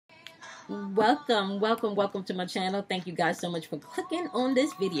Welcome to my channel. Thank you guys so much for clicking on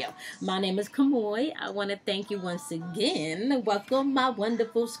this video. My name is Kamoy. I want to thank you once again. Welcome, my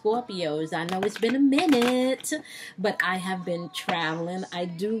wonderful Scorpios. I know it's been a minute, but I have been traveling. I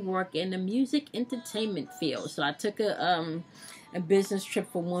do work in the music entertainment field, so I took a business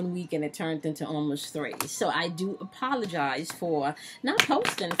trip for 1 week and it turned into almost 3. So I do apologize for not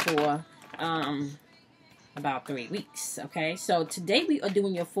posting for about 3 weeks. Okay, so today we are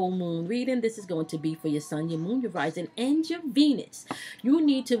doing your full moon reading. This is going to be for your sun, your moon, your rising, and your Venus. You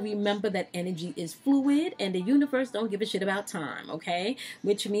need to remember that energy is fluid and the universe don't give a shit about time. Okay,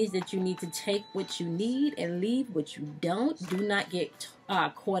 which means that you need to take what you need and leave what you don't. Do not get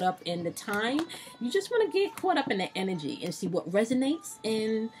caught up in the time. You just want to get caught up in the energy and see what resonates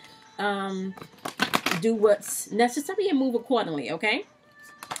and do what's necessary and move accordingly. Okay.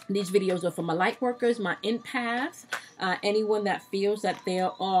 These videos are for my light workers, my empaths, anyone that feels that they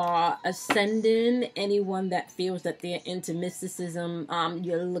are ascending, anyone that feels that they're into mysticism,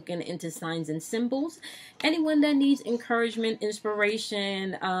 you're looking into signs and symbols, anyone that needs encouragement,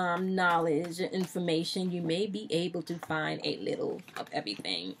 inspiration, knowledge, information. You may be able to find a little of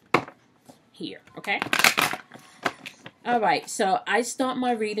everything here, okay? All right, so I start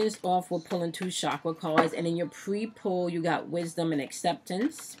my readings off with pulling 2 chakra cards, and in your pre-pull, you got wisdom and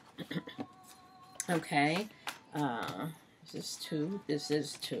acceptance. Okay, this is 2. This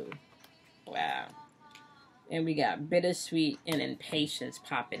is 2. Wow, and we got bittersweet and impatience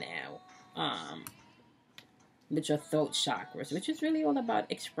popping out. With your throat chakras, which is really all about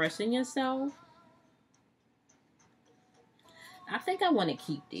expressing yourself. I think I want to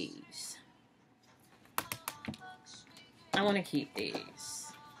keep these. I want to keep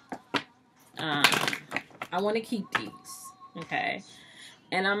these. I want to keep these. Okay.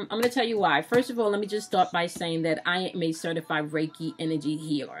 And I'm going to tell you why. First of all, let me just start by saying that I am a certified Reiki energy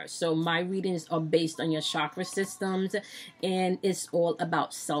healer. So my readings are based on your chakra systems, and it's all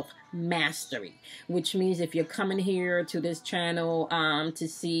about self-mastery, which means if you're coming here to this channel to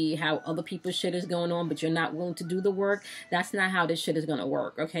see how other people's shit is going on, but you're not willing to do the work, that's not how this shit is going to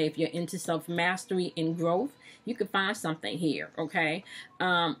work, okay? If you're into self-mastery and growth, you can find something here, okay?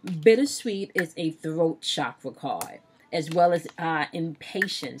 Bittersweet is a throat chakra card, as well as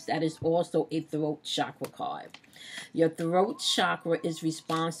impatience. That is also a throat chakra card. Your throat chakra is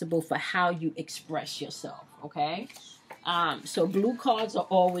responsible for how you express yourself, okay? So blue cards are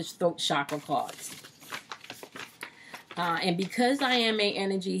always throat chakra cards. And because I am an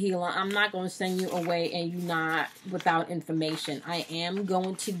energy healer, I'm not going to send you away and you not without information. I am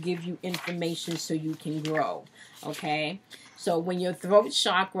going to give you information so you can grow, okay? So when your throat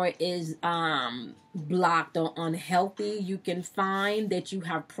chakra is blocked or unhealthy, you can find that you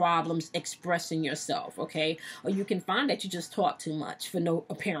have problems expressing yourself, okay? Or you can find that you just talk too much for no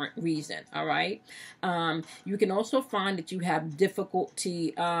apparent reason, all right? You can also find that you have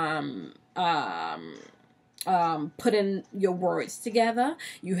difficulty putting your words together.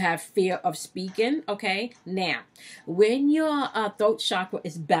 You have fear of speaking, okay? Now, when your throat chakra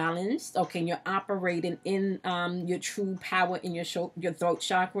is balanced, okay, and you're operating in your true power in your throat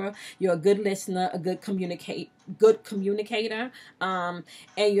chakra, you're a good listener, a good communicator, and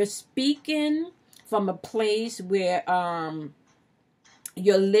you're speaking from a place where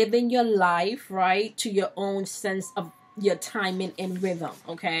you're living your life, right, to your own sense of your timing and rhythm,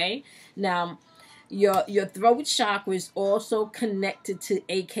 okay? Now, your throat chakra is also connected to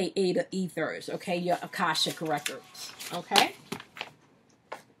AKA the ethers, okay? Your Akashic records, okay?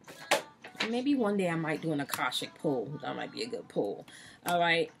 Maybe one day I might do an Akashic pull. That might be a good pull. All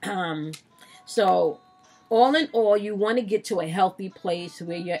right. So all in all, you want to get to a healthy place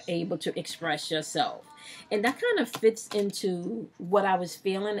where you're able to express yourself. And that kind of fits into what I was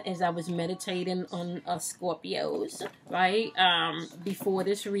feeling as I was meditating on Scorpios, right? Before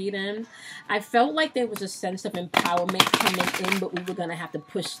this reading, I felt like there was a sense of empowerment coming in, but we were going to have to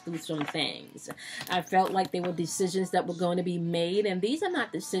push through some things. I felt like there were decisions that were going to be made, and these are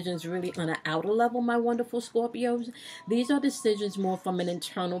not decisions really on an outer level, my wonderful Scorpios. These are decisions more from an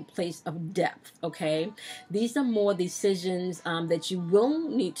internal place of depth, okay? These are more decisions that you will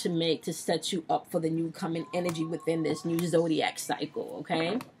need to make to set you up for the new coming energy within this new zodiac cycle,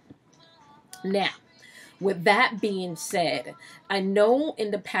 okay? Now, with that being said, I know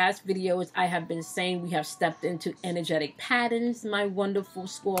in the past videos I have been saying we have stepped into energetic patterns, my wonderful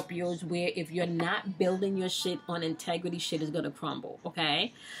Scorpios, where if you're not building your shit on integrity, shit is going to crumble,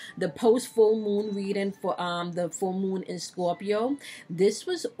 okay? The post-full moon reading for the full moon in Scorpio, this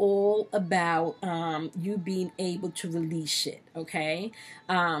was all about you being able to release shit, okay?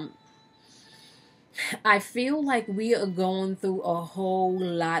 I feel like we are going through a whole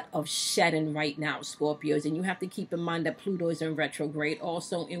lot of shedding right now, Scorpios, and you have to keep in mind that Pluto is in retrograde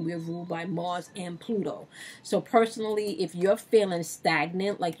also, and we're ruled by Mars and Pluto. So personally, if you're feeling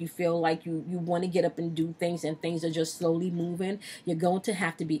stagnant, like you feel like you want to get up and do things and things are just slowly moving, you're going to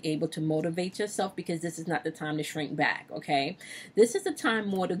have to be able to motivate yourself, because this is not the time to shrink back, okay? This is the time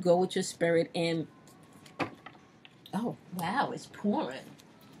more to go with your spirit and... Oh, wow, it's pouring.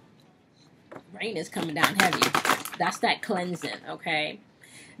 Rain is coming down heavy. That's that cleansing, okay?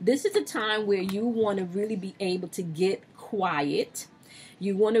 This is a time where you want to really be able to get quiet.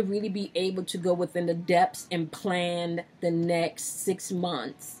 You want to really be able to go within the depths and plan the next 6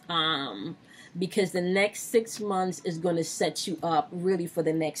 months. Because the next 6 months is going to set you up really for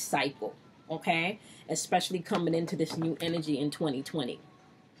the next cycle, okay? Especially coming into this new energy in 2020.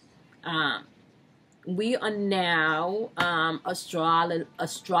 We are now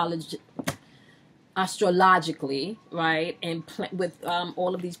astrologically, right, and with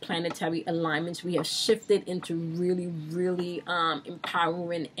all of these planetary alignments, we have shifted into really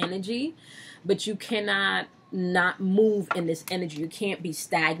empowering energy. But you cannot not move in this energy. You can't be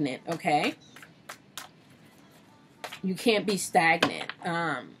stagnant, okay? You can't be stagnant.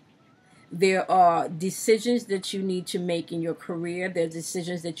 There are decisions that you need to make in your career. There are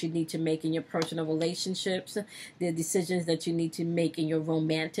decisions that you need to make in your personal relationships. There are decisions that you need to make in your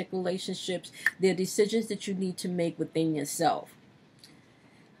romantic relationships. There are decisions that you need to make within yourself.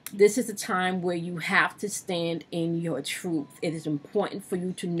 This is a time where you have to stand in your truth. It is important for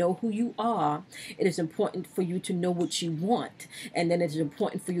you to know who you are. It is important for you to know what you want. And then it is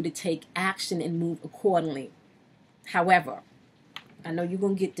important for you to take action and move accordingly. However, I know you're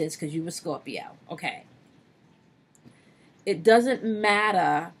going to get this because you were Scorpio. Okay. It doesn't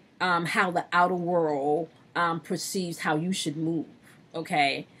matter how the outer world perceives how you should move.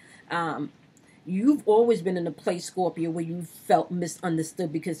 Okay. You've always been in a place, Scorpio, where you felt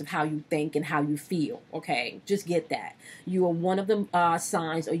misunderstood because of how you think and how you feel. Okay. Just get that. You are one of the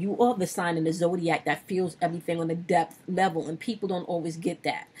signs, or you are the sign in the zodiac that feels everything on the depth level, and people don't always get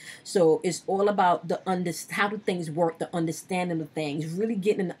that. So it's all about how do things work, the understanding of things, really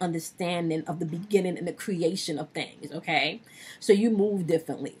getting an understanding of the beginning and the creation of things. Okay. So you move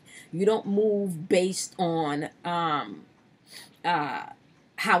differently. You don't move based on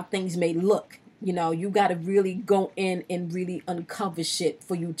how things may look. You know, you got to really go in and really uncover shit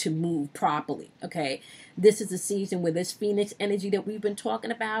for you to move properly, okay? This is a season where this Phoenix energy that we've been talking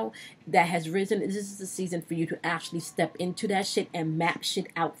about that has risen, this is a season for you to actually step into that shit and map shit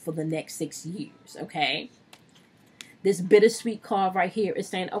out for the next 6 years, okay? This bittersweet card right here is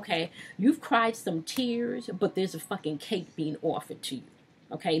saying, okay, you've cried some tears, but there's a fucking cake being offered to you,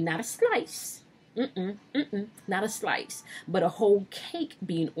 okay? Not a slice. Not a slice, but a whole cake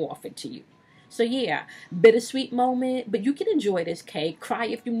being offered to you. So yeah, bittersweet moment, but you can enjoy this cake. Cry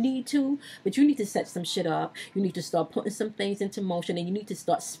if you need to, but you need to set some shit up. You need to start putting some things into motion, and you need to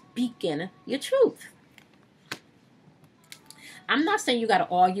start speaking your truth. I'm not saying you got to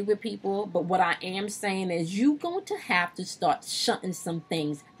argue with people, but what I am saying is you're going to have to start shutting some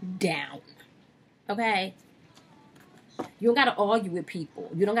things down. Okay? You don't got to argue with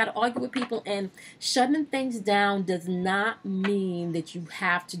people. You don't got to argue with people. And shutting things down does not mean that you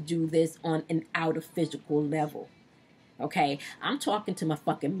have to do this on an outer physical level. Okay? I'm talking to my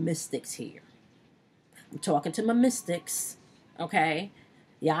fucking mystics here. I'm talking to my mystics. Okay?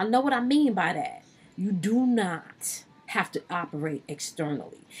 Y'all know what I mean by that. You do not have to operate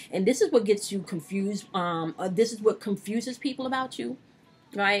externally. And this is what gets you confused. This is what confuses people about you.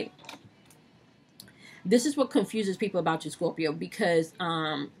 Right? This is what confuses people about you, Scorpio, because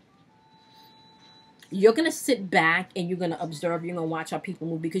you're going to sit back and you're going to observe. You're going to watch how people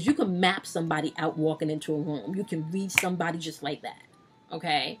move, because you can map somebody out walking into a room. You can read somebody just like that.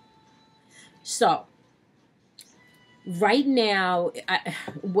 Okay? So, right now,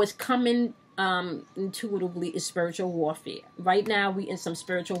 what's coming intuitively is spiritual warfare. Right now, we in some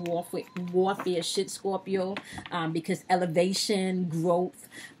spiritual warfare shit, Scorpio, because elevation, growth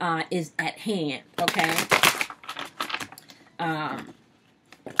is at hand, okay?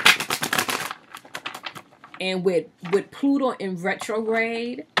 And with Pluto in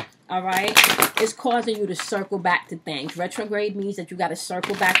retrograde, all right, it's causing you to circle back to things. Retrograde means that you got to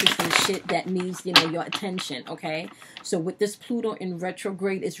circle back to some shit that needs, you know, your attention, okay? So with this Pluto in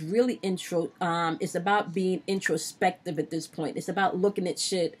retrograde, it's really it's about being introspective at this point. It's about looking at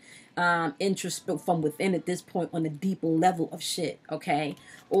shit introspect from within at this point on a deeper level of shit, okay?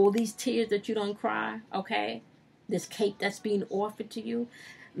 All these tears that you don't cry, okay? This cake that's being offered to you,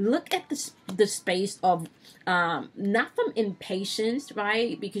 Look at the space of, not from impatience,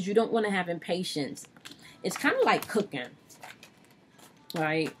 right? Because you don't want to have impatience. It's kind of like cooking.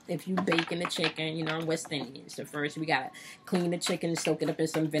 Right, if you baking the chicken, you know, I'm West Indian. So first we gotta clean the chicken, soak it up in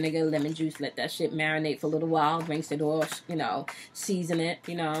some vinegar, lemon juice, let that shit marinate for a little while, rinse it off, you know, season it,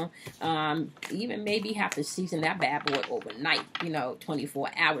 you know. Even maybe have to season that bad boy overnight, you know, 24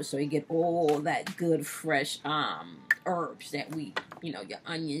 hours, so you get all that good fresh herbs that we, you know, your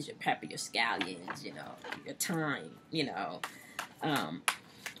onions, your pepper, your scallions, you know, your thyme, you know,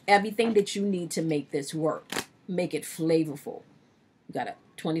 everything that you need to make this work, make it flavorful. You got it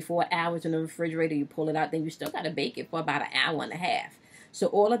 24 hours in the refrigerator. You pull it out, then you still got to bake it for about an hour and a half. So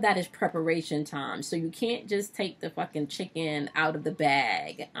all of that is preparation time. So you can't just take the fucking chicken out of the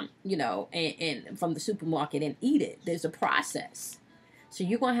bag, you know, and from the supermarket and eat it. There's a process. So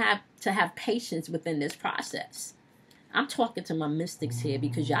you're going to have patience within this process. I'm talking to my mystics here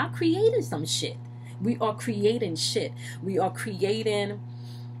because y'all creating some shit. We are creating shit. We are creating.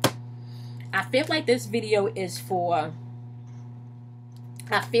 I feel like this video is for...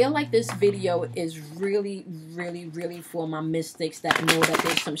 I feel like this video is really, really, really for my mystics that know that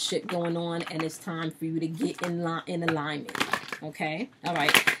there's some shit going on and it's time for you to get in alignment. Okay? All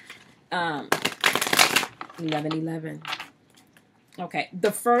right. 1111. Okay.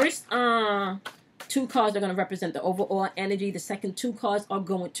 The first two cards are going to represent the overall energy. The second two cards are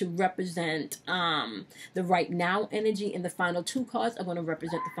going to represent the right now energy. And the final two cards are going to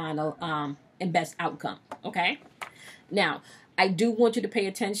represent the final and best outcome. Okay? Now, I do want you to pay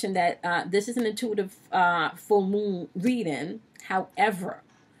attention that this is an intuitive full moon reading. However,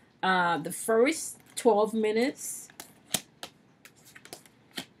 the first 12 minutes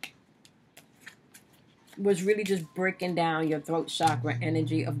was really just breaking down your throat chakra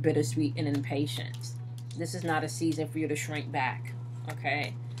energy of bittersweet and impatience. This is not a season for you to shrink back.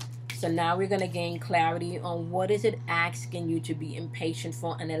 Okay? So now we're going to gain clarity on what is it asking you to be impatient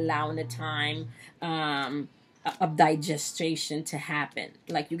for and allowing the time of digestion to happen.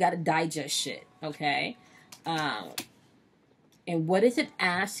 Like, you got to digest shit, okay? And what is it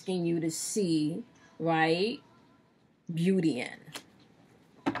asking you to see, right? Beauty in.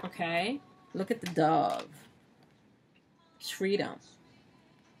 Okay? Look at the dove. It's freedom.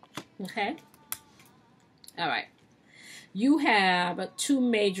 Okay? All right. You have two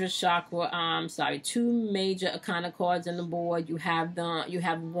major arcana cards on the board. You have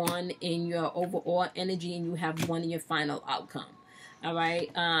one in your overall energy, and you have one in your final outcome. All right.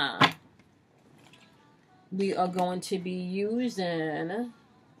 We are going to be using,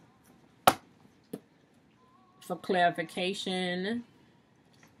 for clarification,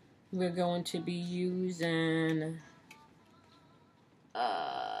 we're going to be using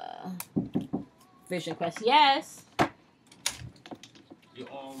Vision Quest. Yes.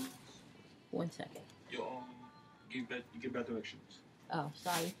 One second. You give bad directions. Oh,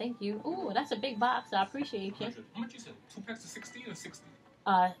 sorry. Thank you. Ooh, that's a big box. I appreciate you. How much you said? 2 packs of 16 or 60?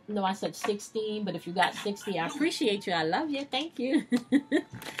 No, I said 16, but if you got 60, I appreciate you. I love you. Thank you.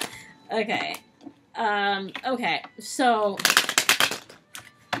 Okay. Okay. So,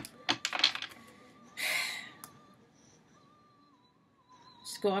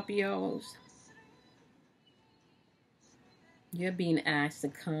 Scorpios, you're being asked to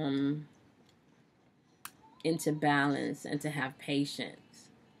come into balance and to have patience.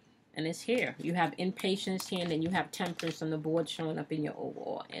 And it's here. You have impatience here, and then you have temperance on the board showing up in your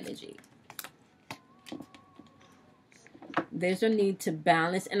overall energy. There's a need to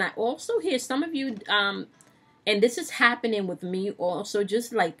balance. And I also hear some of you, and this is happening with me also,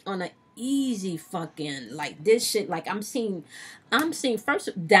 just like on an easy fucking, like this shit, like I'm seeing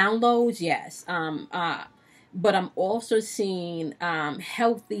first downloads, yes. But I'm also seeing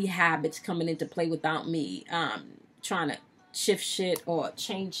healthy habits coming into play without me trying to shift shit or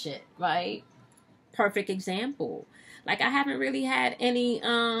change shit, right? Perfect example. Like, I haven't really had any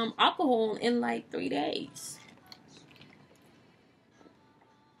alcohol in like 3 days.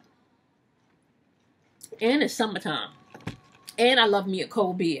 And it's summertime. And I love me a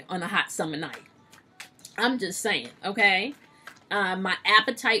cold beer on a hot summer night. I'm just saying, okay? My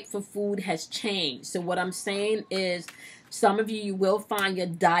appetite for food has changed. So what I'm saying is, some of you will find your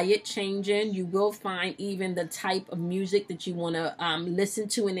diet changing. You will find even the type of music that you want to listen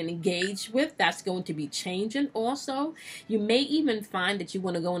to and engage with. That's going to be changing also. You may even find that you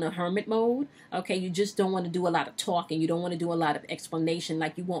want to go in a hermit mode. Okay, you just don't want to do a lot of talking. You don't want to do a lot of explanation.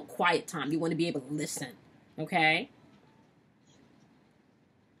 Like, you want quiet time. You want to be able to listen. Okay?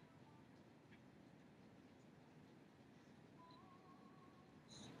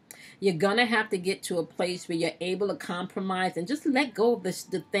 You're going to have to get to a place where you're able to compromise and just let go of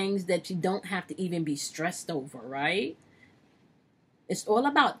the things that you don't have to even be stressed over, right? It's all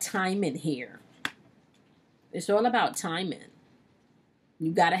about timing here. It's all about timing.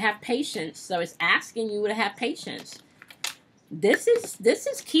 You got to have patience. So it's asking you to have patience. This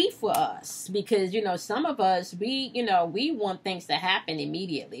is key for us because, you know, some of us, we want things to happen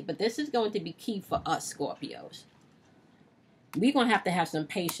immediately. But this is going to be key for us, Scorpios. We're going to have some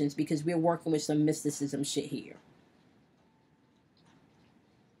patience because we're working with some mysticism shit here.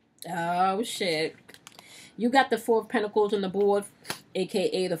 Oh, shit. You got the Four of Pentacles on the board,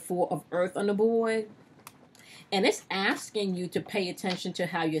 a.k.a. the Four of Earth on the board. And it's asking you to pay attention to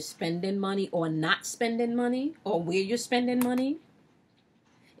how you're spending money or not spending money or where you're spending money.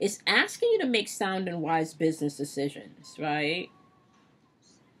 It's asking you to make sound and wise business decisions, right?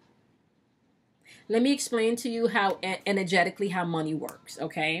 Let me explain to you how energetically how money works,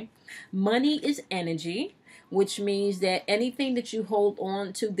 okay? Money is energy, which means that anything that you hold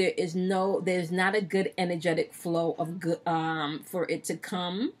on to, there's not a good energetic flow of good for it to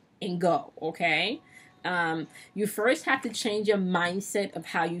come and go, okay? You first have to change your mindset of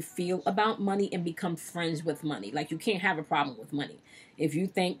how you feel about money and become friends with money. Like, you can't have a problem with money. If you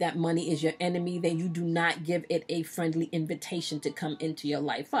think that money is your enemy, then you do not give it a friendly invitation to come into your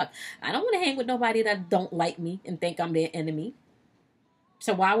life. Fuck, I don't want to hang with nobody that don't like me and think I'm their enemy.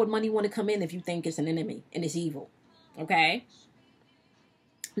 So why would money want to come in if you think it's an enemy and it's evil? Okay?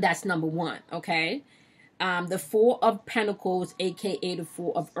 That's number one, okay? The Four of Pentacles, a.k.a. the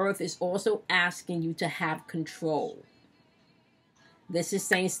Four of Earth, is also asking you to have control. This is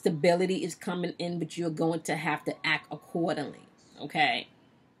saying stability is coming in, but you're going to have to act accordingly, okay?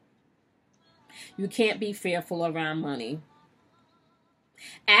 You can't be fearful around money.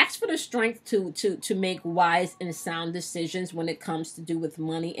 Ask for the strength to make wise and sound decisions when it comes to do with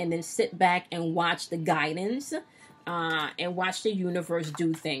money, and then sit back and watch the guidance and watch the universe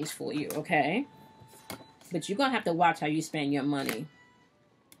do things for you, okay? But you're going to have to watch how you spend your money.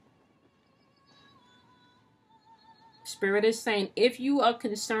 Spirit is saying, if you are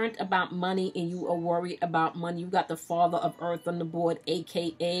concerned about money and you are worried about money, you got the Father of Earth on the board,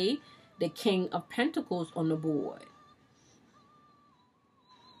 a.k.a. the King of Pentacles on the board.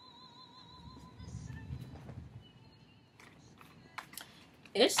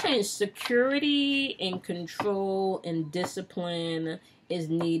 It's saying security and control and discipline is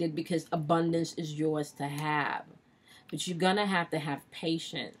needed because abundance is yours to have. But you're going to have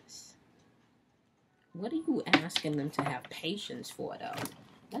patience. What are you asking them to have patience for, though?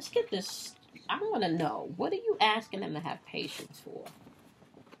 Let's get this. I want to know. What are you asking them to have patience for?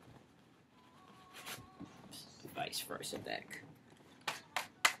 Vice versa deck.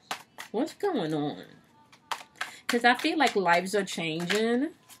 What's going on? Because I feel like lives are changing.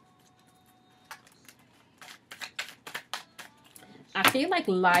 I feel like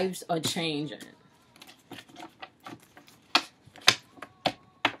lives are changing.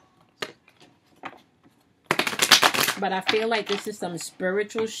 But I feel like this is some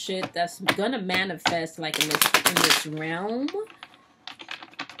spiritual shit that's gonna manifest like in this realm.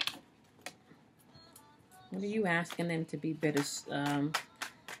 What are you asking them to be better?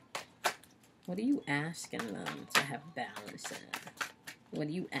 What are you asking them to have balance in? What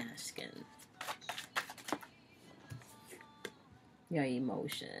are you asking? Your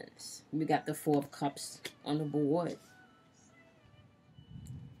emotions. We got the Four of Cups on the board.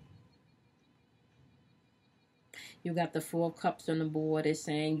 You got the Four of Cups on the board. It's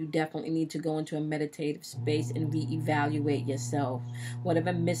saying you definitely need to go into a meditative space and reevaluate yourself.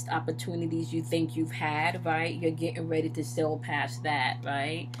 Whatever missed opportunities you think you've had, right? You're getting ready to sail past that,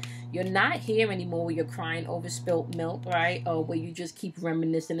 right? You're not here anymore where you're crying over spilt milk, right? Or where you just keep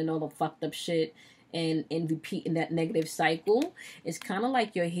reminiscing and all the fucked up shit and repeating that negative cycle. It's kind of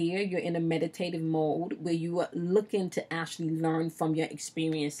like you're here. You're in a meditative mode where you are looking to actually learn from your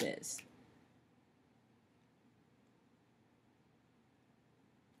experiences.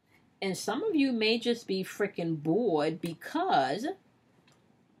 And some of you may just be freaking bored because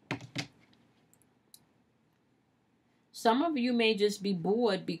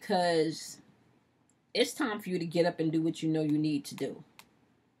it's time for you to get up and do what you know you need to do.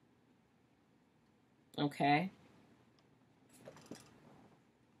 Okay?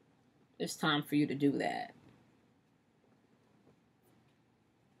 It's time for you to do that.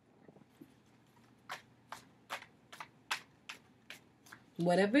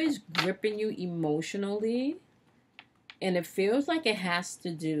 Whatever is gripping you emotionally, and it feels like it has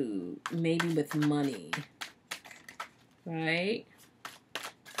to do maybe with money, right?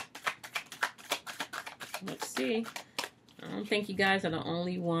 Let's see. I don't think you guys are the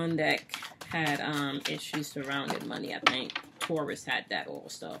only one that had issues surrounding money. I think Taurus had that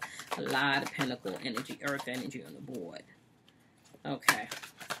also. A lot of pentacle energy, earth energy on the board. Okay.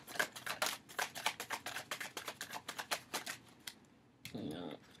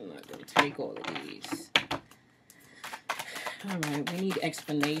 No, I'm not going to take all of these. All right, we need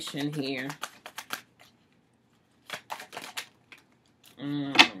explanation here.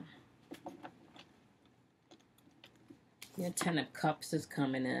 Your Ten of Cups is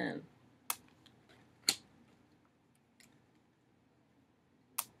coming in.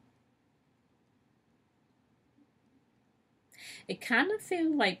 It kind of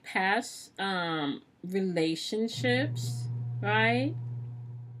feels like past relationships, right?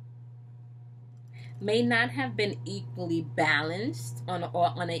 May not have been equally balanced on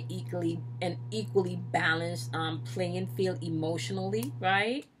an equally balanced playing field emotionally,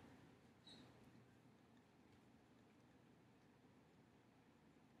 right?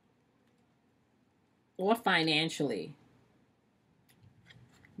 Or financially.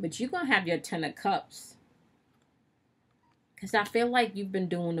 But you're going to have your Ten of Cups. Because I feel like you've been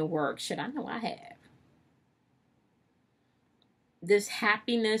doing the work. Shit, I know I have. This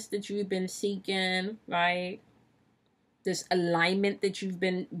happiness that you've been seeking, right? This alignment that you've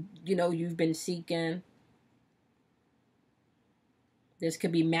been seeking. This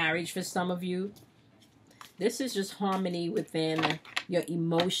could be marriage for some of you. This is just harmony within your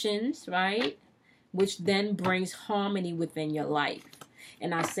emotions, right? Which then brings harmony within your life.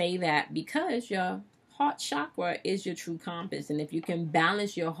 And I say that because your heart chakra is your true compass. And if you can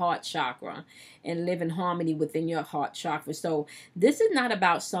balance your heart chakra and live in harmony within your heart chakra. So this is not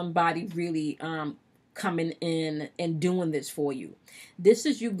about somebody really coming in and doing this for you. This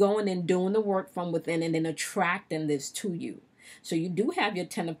is you going and doing the work from within and then attracting this to you. So you do have your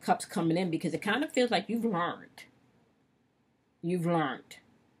Ten of Cups coming in because it kind of feels like you've learned. You've learned.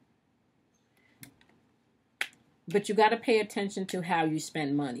 But you got to pay attention to how you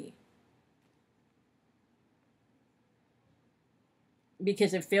spend money.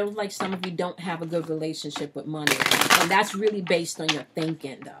 Because it feels like some of you don't have a good relationship with money. And that's really based on your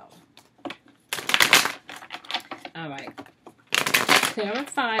thinking, though. All right.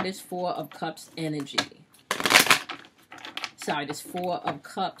 Clarify this Four of Cups energy. Sorry, this Four of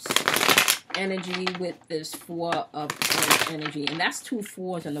Cups energy with this Four of Cups energy. And that's 2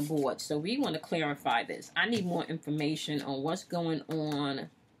 4s on the board. So we want to clarify this. I need more information on what's going on.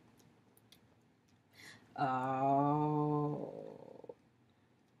 Oh.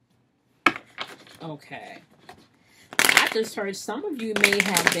 Okay. I just heard some of you may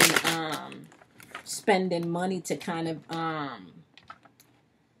have been spending money to kind of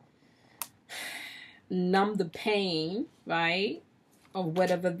numb the pain, right? Of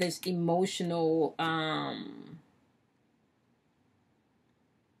whatever this emotional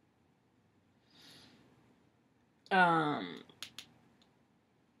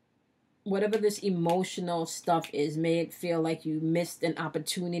whatever this emotional stuff is. May it feel like you missed an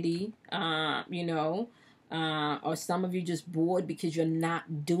opportunity, you know, or some of you just bored because you're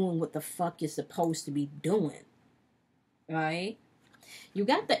not doing what the fuck you're supposed to be doing, right? You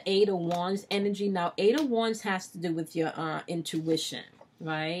got the Eight of Wands energy. Now, Eight of Wands has to do with your intuition,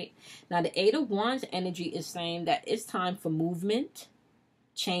 right? Now, the Eight of Wands energy is saying that it's time for movement.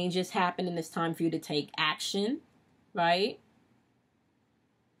 Change is happening. It's time for you to take action, right?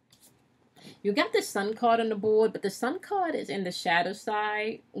 You got the Sun card on the board, but the Sun card is in the shadow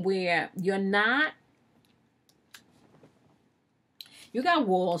side where you're not... You got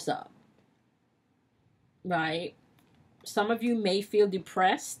walls up, right? Some of you may feel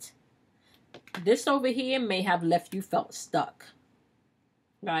depressed. This over here may have left you felt stuck,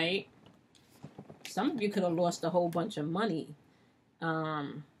 right? Some of you could have lost a whole bunch of money.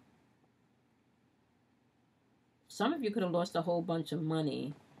 Some of you could have lost a whole bunch of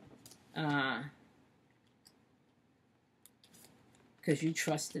money because you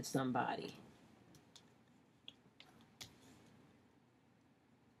trusted somebody.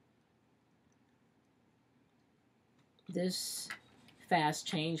 This fast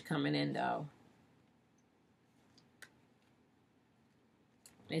change coming in, though.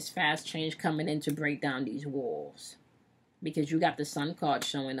 It's fast change coming in to break down these walls. Because you got the Sun card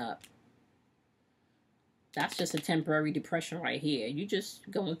showing up. That's just a temporary depression right here. You just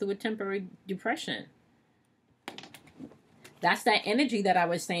going through a temporary depression. That's that energy that I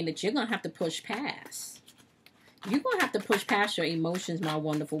was saying that you're going to have to push past. You're going to have to push past your emotions, my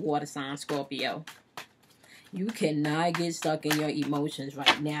wonderful water sign, Scorpio. You cannot get stuck in your emotions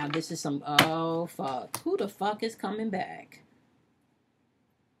right now. This is some... Oh, fuck. Who the fuck is coming back?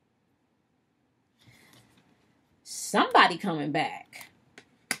 somebody coming back.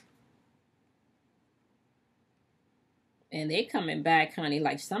 And they coming back, honey,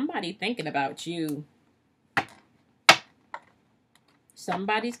 like somebody thinking about you.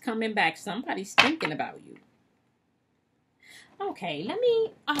 Somebody's coming back. Somebody's thinking about you. Okay,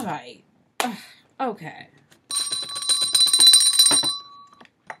 all right. Okay.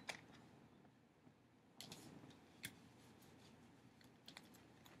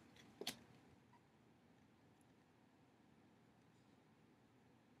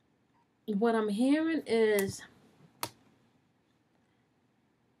 What I'm hearing is,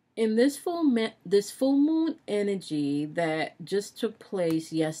 in this full moon energy that just took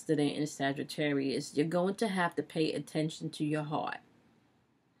place yesterday in Sagittarius, you're going to have to pay attention to your heart.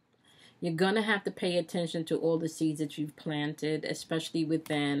 You're going to have to pay attention to all the seeds that you've planted, especially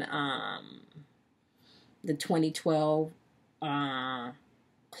within the 2012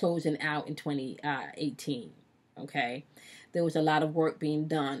 closing out in 2018. Okay? There was a lot of work being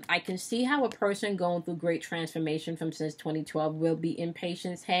done. I can see how a person going through great transformation from since 2012 will be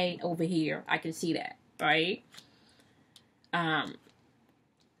impatient. Hey, over here. I can see that, right?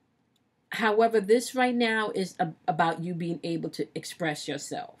 However, this right now is about you being able to express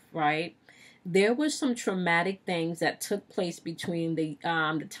yourself, right? There was some traumatic things that took place between the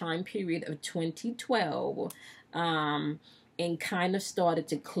time period of 2012 and kind of started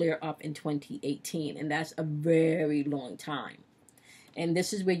to clear up in 2018. And that's a very long time. And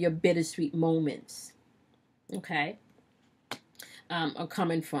this is where your bittersweet moments, okay, are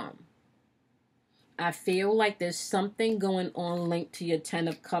coming from. I feel like there's something going on linked to your 10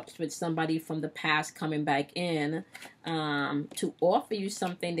 of Cups with somebody from the past coming back in to offer you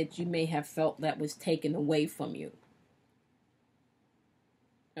something that you may have felt that was taken away from you.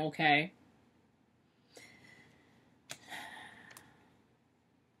 Okay?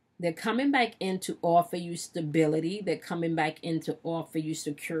 They're coming back in to offer you stability. They're coming back in to offer you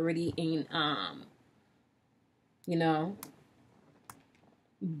security in, you know.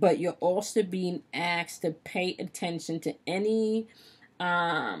 But you're also being asked to pay attention to any,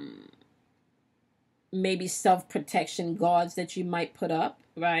 maybe self-protection guards that you might put up,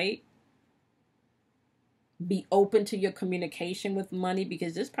 right? Be open to your communication with money,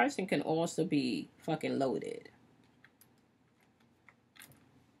 because this person can also be fucking loaded.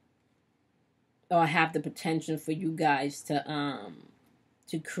 Or have the potential for you guys to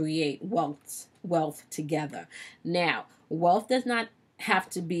create wealth together. Now, wealth does not have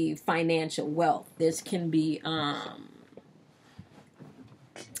to be financial wealth. This can be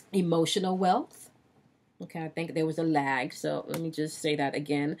emotional wealth. Okay, I think there was a lag, so let me just say that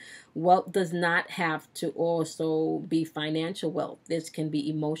again. Wealth does not have to also be financial wealth. This can be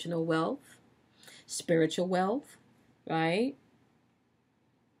emotional wealth, spiritual wealth, right?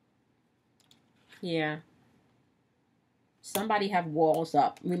 Yeah. Somebody have walls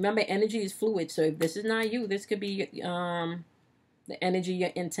up. Remember, energy is fluid, so if this is not you, this could be the energy you're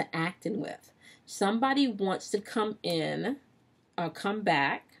interacting with. Somebody wants to come in or come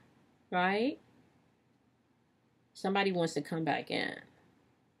back, right? Somebody wants to come back in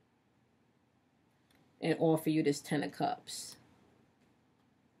and offer you this 10 of Cups.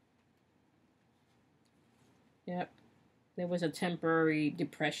 Yep. There was a temporary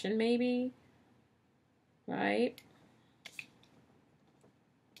depression, maybe. Right?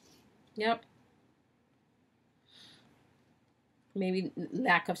 Yep. Maybe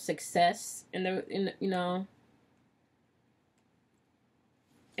lack of success in the you know.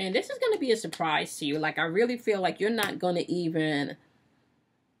 And this is going to be a surprise to you. Like, I really feel like you're not going to even,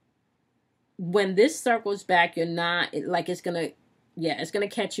 when this circles back, you're not, like, it's going to, yeah, it's going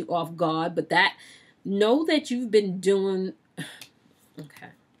to catch you off guard. But that, know that you've been doing, okay.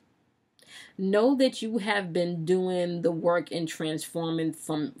 Know that you have been doing the work and transforming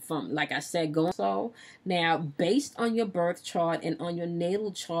from like I said, going. So now, based on your birth chart and on your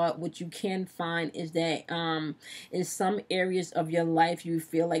natal chart, what you can find is that in some areas of your life, you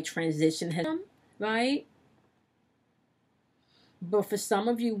feel like transition has come, right? But for some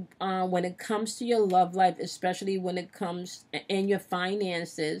of you, when it comes to your love life, especially when it comes in your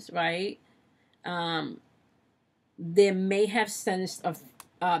finances, right? There may have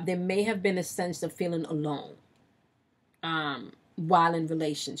there may have been a sense of feeling alone while in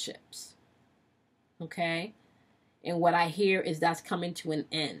relationships. Okay? And what I hear is that's coming to an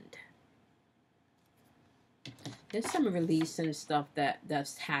end. There's some release and stuff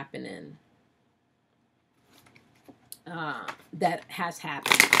that's happening. That has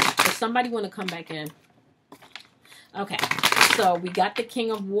happened. Does somebody want to come back in? Okay. So we got the King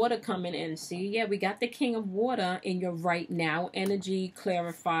of Water coming in. See, yeah, we got the King of Water in your right now energy,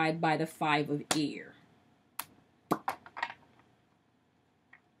 clarified by the 5 of Air.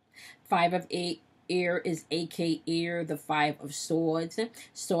 Five of air is AK air, the Five of Swords.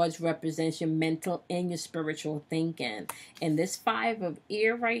 Swords represents your mental and your spiritual thinking. And this Five of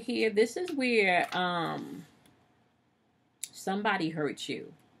air right here, this is where somebody hurt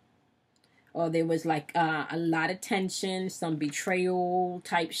you. Or there was like a lot of tension, some betrayal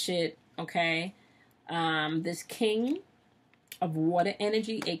type shit, okay? This King of Water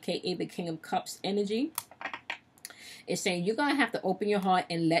energy, aka the King of Cups energy, is saying you're going to have to open your heart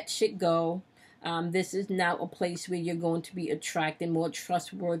and let shit go. This is now a place where you're going to be attracting more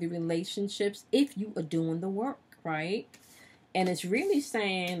trustworthy relationships if you are doing the work, right? And it's really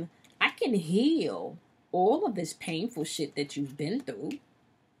saying, I can heal all of this painful shit that you've been through.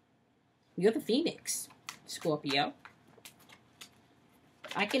 You're the Phoenix, Scorpio.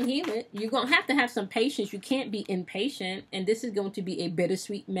 I can heal it. You're going to have some patience. You can't be impatient. And this is going to be a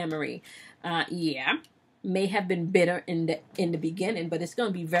bittersweet memory. Yeah. May have been bitter in the beginning, but it's going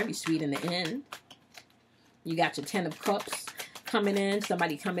to be very sweet in the end. You got your 10 of Cups coming in.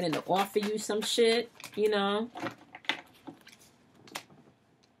 Somebody coming in to offer you some shit, you know.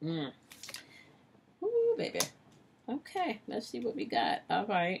 Ooh, baby. Okay, let's see what we got. All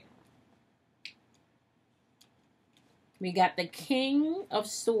right. We got the King of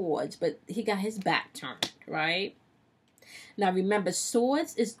Swords, but he got his back turned, right? Now, remember,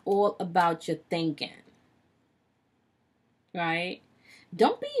 swords is all about your thinking, right?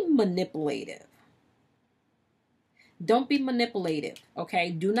 Don't be manipulative. Don't be manipulative, okay?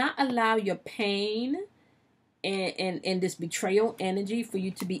 Do not allow your pain and this betrayal energy for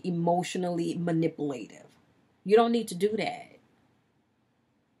you to be emotionally manipulative. You don't need to do that.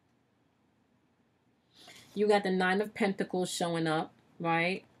 You got the Nine of Pentacles showing up,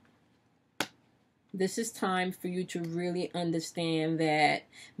 right? This is time for you to really understand that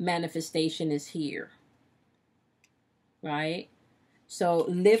manifestation is here, right? So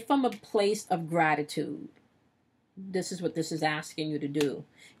live from a place of gratitude. This is what this is asking you to do.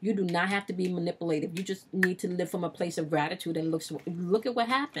 You do not have to be manipulative. You just need to live from a place of gratitude and look at what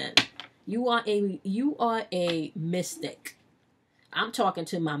happened. You are a mystic. I'm talking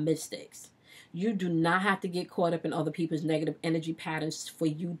to my mystics. You do not have to get caught up in other people's negative energy patterns for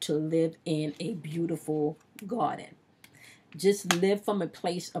you to live in a beautiful garden. Just live from a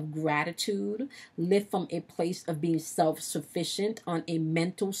place of gratitude. Live from a place of being self-sufficient on a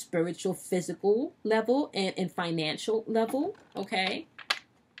mental, spiritual, physical level and financial level. Okay?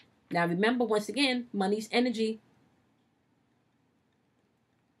 Now remember, once again, money's energy.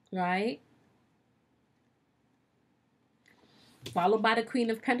 Right? Followed by the Queen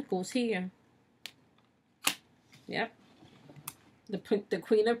of Pentacles here. Yep. The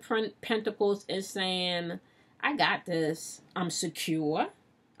Queen of Pentacles is saying, I got this. I'm secure.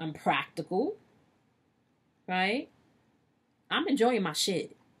 I'm practical. Right? I'm enjoying my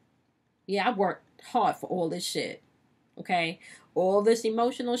shit. Yeah, I worked hard for all this shit. Okay? All this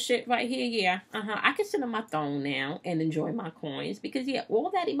emotional shit right here, yeah. I can sit on my throne now and enjoy my coins. Because, yeah, all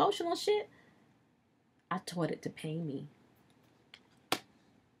that emotional shit, I taught it to pay me.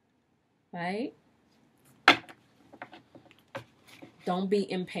 Right? Don't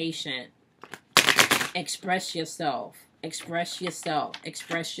be impatient. Express yourself. Express yourself.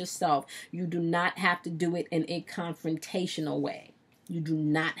 Express yourself. You do not have to do it in a confrontational way. You do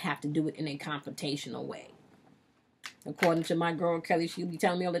not have to do it in a confrontational way. According to my girl Kelly, she'll be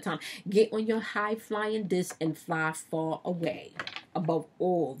telling me all the time, get on your high-flying disc and fly far away above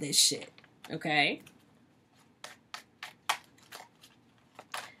all this shit. Okay?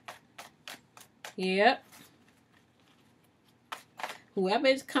 Yep. Whoever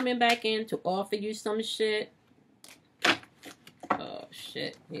is coming back in to offer you some shit. Oh,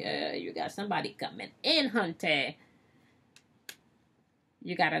 shit. Yeah, you got somebody coming in, hunter.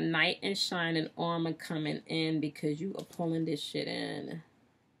 You got a knight in shining armor coming in because you are pulling this shit in.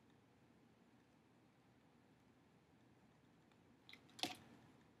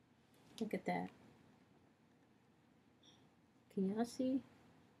 Look at that. Can y'all see?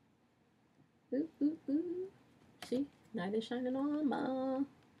 Ooh, ooh, ooh. See? Knight in shining armor.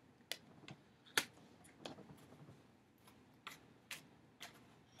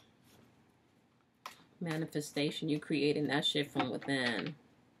 Manifestation, you creating that shit from within.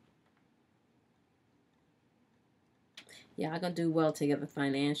 Yeah, I'm gonna do well together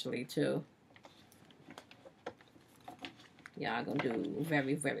financially too. Yeah, I'm gonna do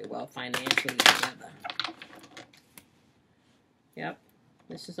very, very well financially together. Yep.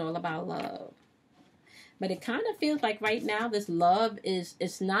 This is all about love. But it kind of feels like right now this love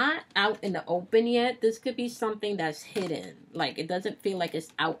it's not out in the open yet. This could be something that's hidden. Like, it doesn't feel like it's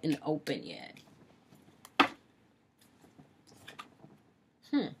out in the open yet.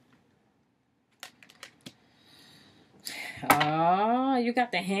 you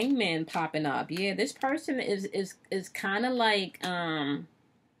got the Hangman popping up. Yeah, this person is kind of like, they're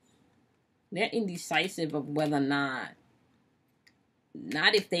indecisive of whether or not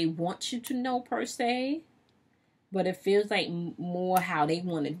if they want you to know per se, but it feels like more how they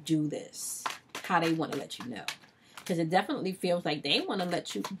want to do this, how they want to let you know. Because it definitely feels like they want to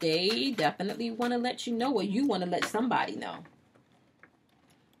let you, they definitely want to let you know, or you want to let somebody know.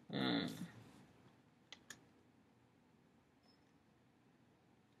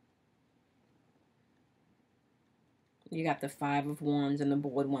 You got the Five of Wands on the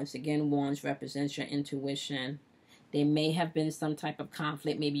board. Once again, Wands represents your intuition. There may have been some type of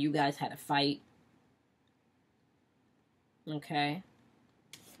conflict. Maybe you guys had a fight. Okay.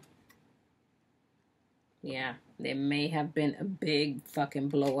 Yeah, there may have been a big fucking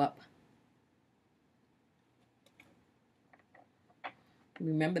blow up.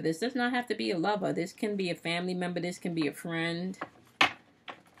 Remember, this does not have to be a lover. This can be a family member. This can be a friend.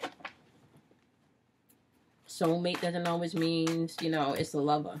 Soulmate doesn't always mean, you know, it's a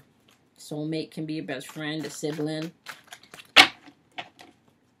lover. Soulmate can be a best friend, a sibling.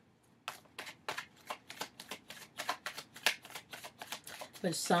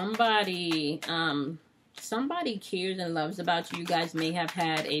 But somebody cares and loves about you. You guys may have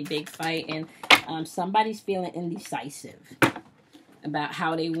had a big fight, and somebody's feeling indecisive about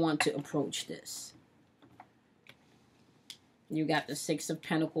how they want to approach this. You got the Six of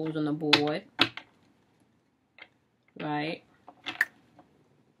Pentacles on the board. Right?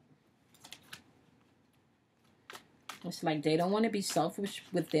 It's like they don't want to be selfish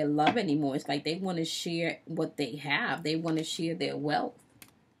with their love anymore. It's like they want to share what they have. They want to share their wealth.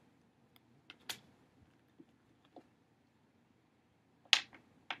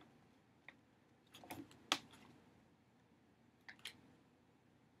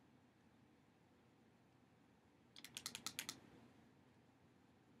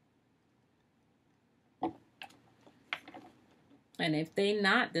 And if they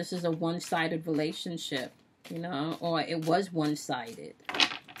not, this is a one-sided relationship, you know, or it was one-sided.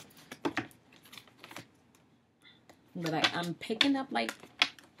 But I'm picking up like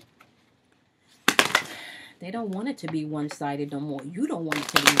they don't want it to be one-sided no more. You don't want it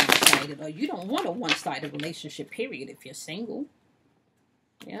to be one-sided, or you don't want a one-sided relationship, period, if you're single.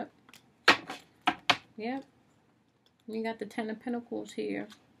 Yep. Yep. You got the Ten of Pentacles here.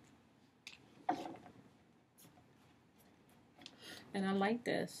 And I like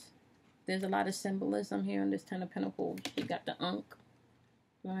this. There's a lot of symbolism here in this Ten of Pentacles. You got the Ankh,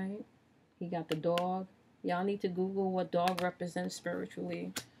 right? You got the dog. Y'all need to Google what dog represents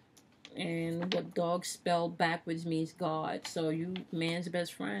spiritually. And what dog spelled backwards means God. So you, man's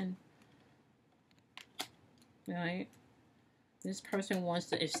best friend. Right? This person wants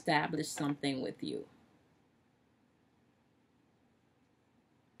to establish something with you.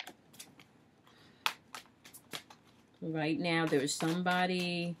 Right now, there is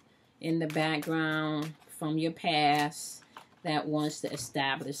somebody in the background from your past that wants to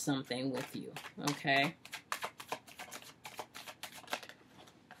establish something with you, okay?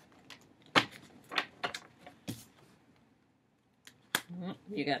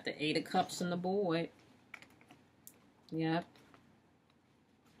 You got the Eight of Cups on the board. Yep.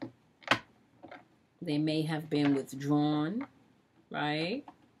 They may have been withdrawn, right?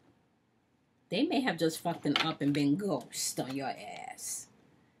 They may have just fucking up and been ghost on your ass.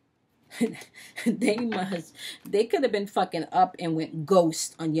 They could have been fucking up and went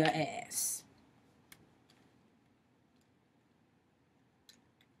ghost on your ass.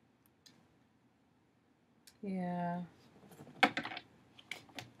 Yeah.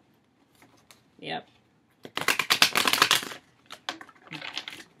 Yep.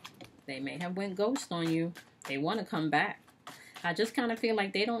 They may have went ghost on you. They want to come back. I just kind of feel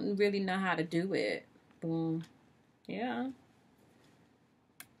like they don't really know how to do it. Boom. Yeah.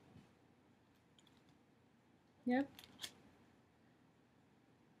 Yep.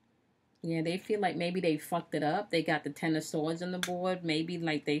 Yeah, they feel like maybe they fucked it up. They got the Ten of Swords on the board. Maybe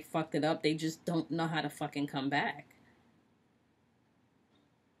like they fucked it up. They just don't know how to fucking come back.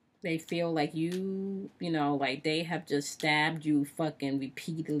 They feel like you know, like they have just stabbed you fucking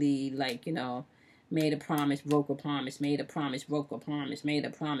repeatedly, like, you know, made a promise, broke a promise, made a promise, broke a promise, made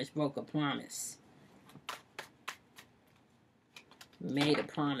a promise, broke a promise. Made a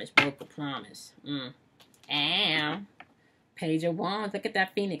promise, broke a promise. And Page of Wands. Look at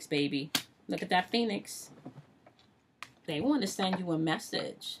that Phoenix, baby. Look at that Phoenix. They want to send you a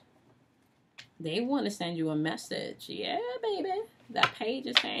message. They want to send you a message. Yeah, baby. That Page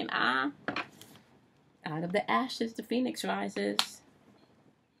is saying, out of the ashes, the Phoenix rises.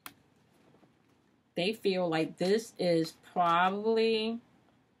 They feel like this is probably...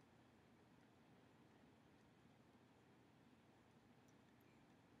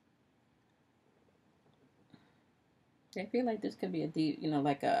 They feel like this could be a deep, you know,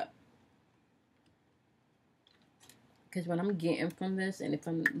 like a... Because what I'm getting from this, and if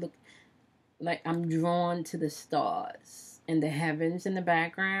I'm look, like I'm drawn to the stars and the heavens in the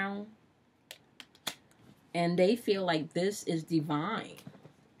background, and they feel like this is divine.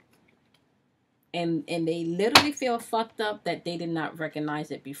 And they literally feel fucked up that they did not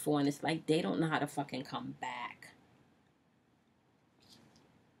recognize it before, and it's like they don't know how to fucking come back.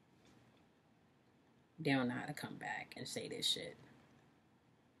 They don't know how to come back and say this shit.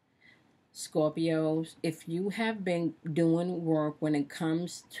 Scorpios, if you have been doing work when it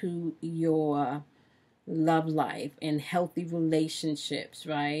comes to your love life and healthy relationships,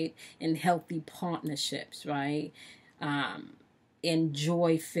 right? And healthy partnerships, right? And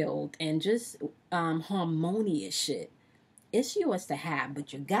joy-filled and just harmonious shit, it's yours to have.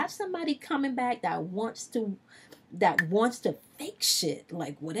 But you got somebody coming back that wants to fake shit,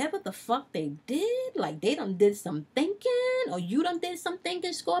 like whatever the fuck they did, like they done did some thinking, or you done did some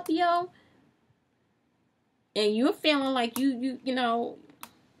thinking, Scorpio, and you're feeling like you know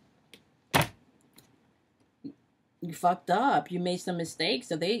you fucked up, you made some mistakes,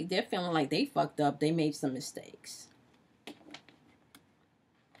 so they're feeling like they fucked up, they made some mistakes.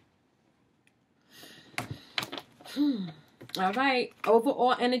 All right,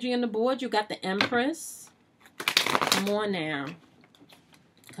 overall energy on the board, you got the Empress. Come on now.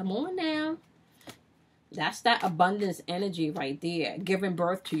 Come on now. That's that abundance energy right there. Giving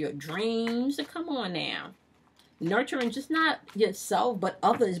birth to your dreams. Come on now. Nurturing just not yourself, but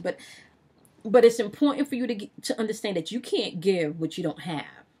others. But it's important for you to understand that you can't give what you don't have.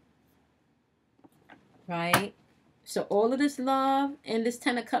 Right? So all of this love and this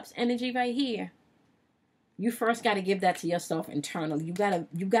Ten of Cups energy right here, you first got to give that to yourself internally. You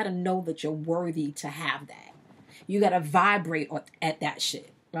gotta know that you're worthy to have that. You got to vibrate at that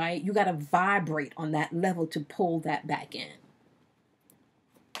shit, right? You got to vibrate on that level to pull that back in.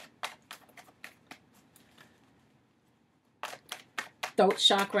 Throat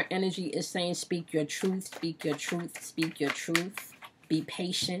chakra energy is saying speak your truth, speak your truth, speak your truth. Be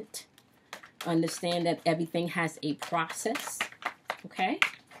patient. Understand that everything has a process, okay?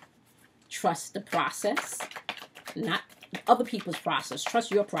 Trust the process, not other people's process.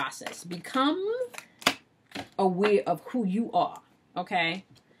 Trust your process. Become aware of who you are, okay?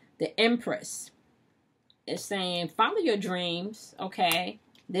 The Empress is saying follow your dreams, okay?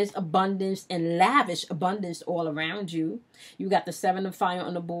 There's abundance and lavish abundance all around you. You got the Seven of Fire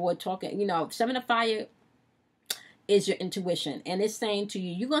on the board talking, you know, Seven of Fire is your intuition, and it's saying to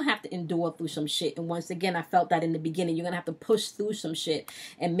you, you're gonna have to endure through some shit. And once again, I felt that in the beginning, you're gonna have to push through some shit,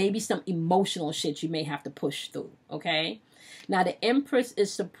 and maybe some emotional shit you may have to push through, okay? Now, the Empress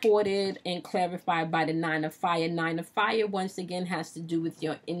is supported and clarified by the Nine of Fire. Nine of Fire, once again, has to do with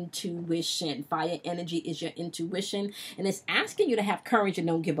your intuition. Fire energy is your intuition, and it's asking you to have courage and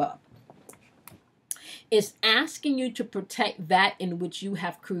don't give up. It's asking you to protect that in which you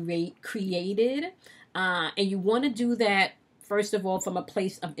have created, and you want to do that, first of all, from a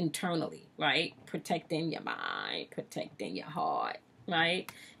place of internally, right? Protecting your mind, protecting your heart,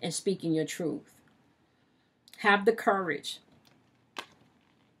 right? And speaking your truth. Have the courage.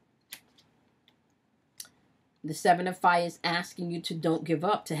 The Seven of Fire is asking you to don't give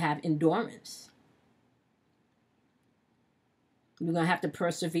up, to have endurance. You're going to have to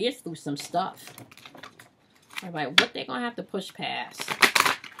persevere through some stuff. All right, what they're going to have to push past.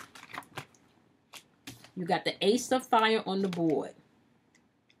 You got the Ace of Fire on the board.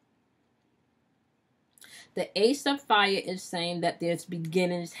 The Ace of Fire is saying that there's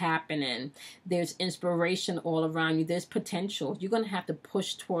beginnings happening. There's inspiration all around you. There's potential. You're going to have to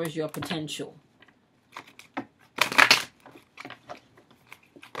push towards your potential.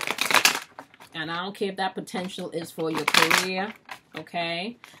 And I don't care if that potential is for your career,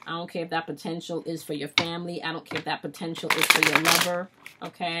 okay? I don't care if that potential is for your family. I don't care if that potential is for your lover,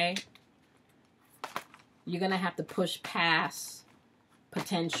 okay? You're going to have to push past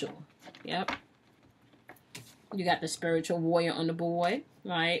potential. Yep. You got the Spiritual Warrior on the board,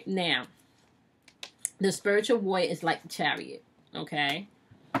 right? Now, the Spiritual Warrior is like the Chariot, okay?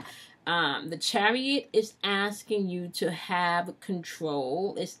 The Chariot is asking you to have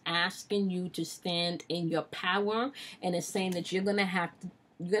control. It's asking you to stand in your power, and it's saying that you're gonna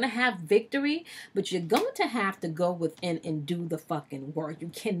have victory, but you're going to have to go within and do the fucking work. You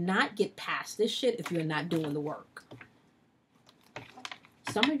cannot get past this shit if you're not doing the work.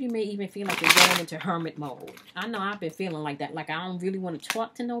 Some of you may even feel like you're going into hermit mode. I know I've been feeling like that. Like I don't really want to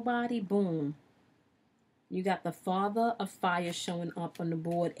talk to nobody. Boom. You got the Father of Fire showing up on the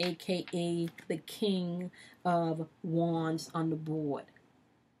board, aka the King of Wands on the board.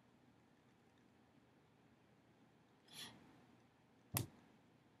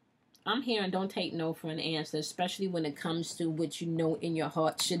 I'm hearing don't take no for an answer, especially when it comes to what you know in your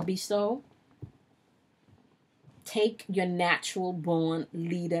heart should be so. Take your natural born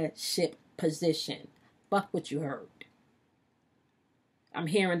leadership position. Fuck what you heard. I'm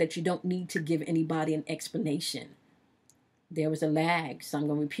hearing that you don't need to give anybody an explanation. There was a lag, so I'm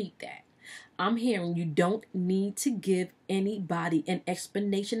going to repeat that. I'm hearing you don't need to give anybody an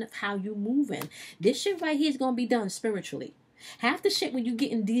explanation of how you're moving. This shit right here is going to be done spiritually. Half the shit when you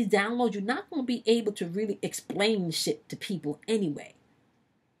get in these downloads, you're not going to be able to really explain shit to people anyway.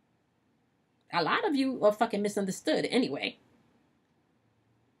 A lot of you are fucking misunderstood anyway.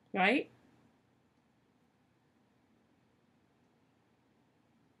 Right?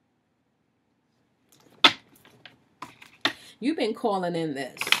 You've been calling in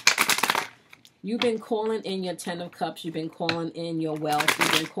this. You've been calling in your Ten of Cups. You've been calling in your wealth.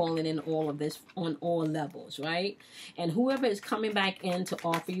 You've been calling in all of this on all levels, right? And whoever is coming back in to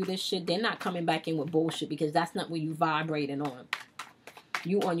offer you this shit, they're not coming back in with bullshit because that's not what you vibrating on.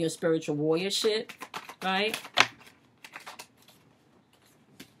 You on your spiritual warrior shit, right?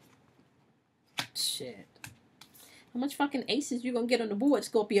 Shit. How much fucking aces you gonna get on the board,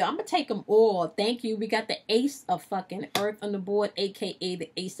 Scorpio? I'm gonna take them all. Thank you. We got the Ace of fucking Earth on the board, aka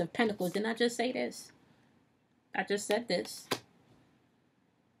the Ace of Pentacles. Didn't I just say this? I just said this.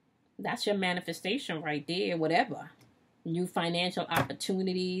 That's your manifestation right there, whatever. New financial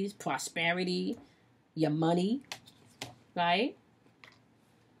opportunities, prosperity, your money, right?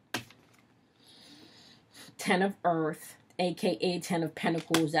 10 of Earth, aka 10 of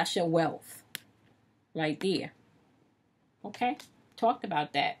Pentacles. That's your wealth right there. Okay, talked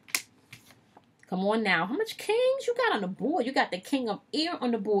about that. Come on now. How much kings you got on the board? You got the King of Air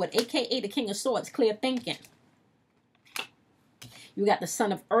on the board, aka the King of Swords, clear thinking. You got the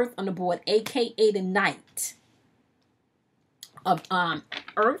Son of Earth on the board, aka the Knight of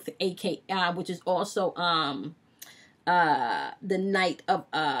Earth, aka which is also the Knight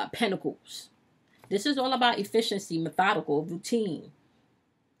of Pentacles. This is all about efficiency, methodical, routine,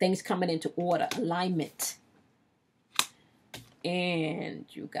 things coming into order, alignment. And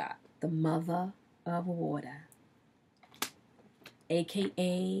you got the Mother of Water,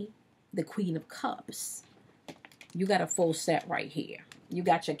 aka the Queen of Cups. You got a full set right here. You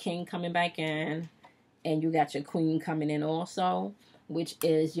got your King coming back in, and you got your Queen coming in also, which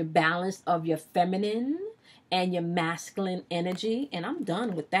is your balance of your feminine and your masculine energy. And I'm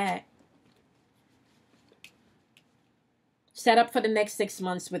done with that. Set up for the next 6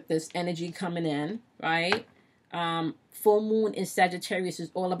 months with this energy coming in, right? Full moon in Sagittarius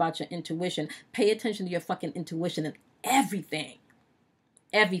is all about your intuition. Pay attention to your fucking intuition and everything.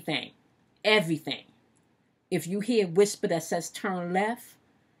 Everything. Everything. If you hear a whisper that says turn left,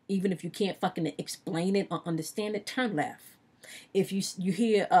 even if you can't fucking explain it or understand it, turn left. If you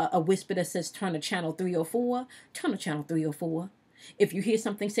hear a whisper that says turn to channel 304, turn to channel 304. If you hear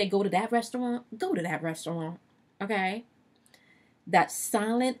something say go to that restaurant, go to that restaurant. Okay? That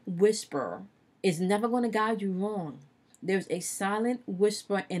silent whisper is never going to guide you wrong. There's a silent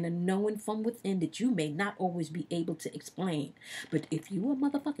whisper and a knowing from within that you may not always be able to explain. But if you a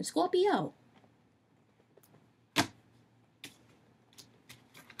motherfucking Scorpio,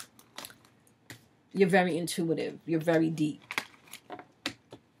 you're very intuitive. You're very deep.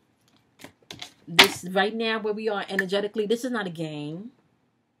 This right now where we are energetically, this is not a game.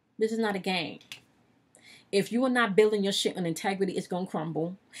 This is not a game. If you are not building your shit on integrity, it's going to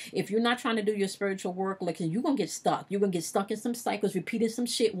crumble. If you're not trying to do your spiritual work, like, you're going to get stuck. You're going to get stuck in some cycles, repeating some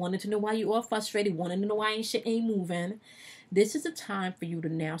shit, wanting to know why you are frustrated, wanting to know why shit ain't moving. This is a time for you to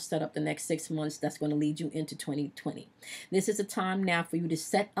now set up the next 6 months that's going to lead you into 2020. This is a time now for you to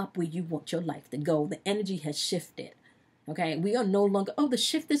set up where you want your life to go. The energy has shifted. Okay? We are no longer, oh, the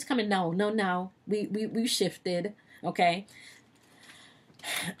shift is coming. No. We shifted. Okay?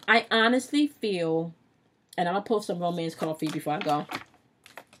 I honestly feel... and I'm going to pull some romance card for you before I go.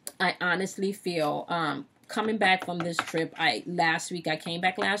 I honestly feel, coming back from this trip, last week, I came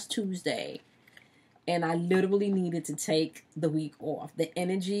back last Tuesday, and I literally needed to take the week off. The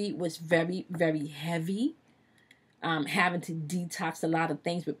energy was very, very heavy. Having to detox a lot of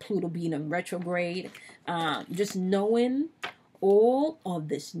things with Pluto being in retrograde. Just knowing all of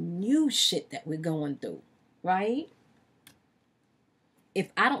this new shit that we're going through, right? If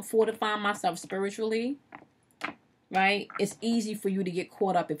I don't fortify myself spiritually, right, it's easy for you to get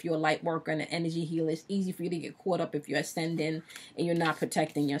caught up if you're a light worker and an energy healer. It's easy for you to get caught up if you're ascending and you're not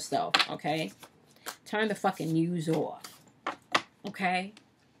protecting yourself, okay? Turn the fucking news off. Okay?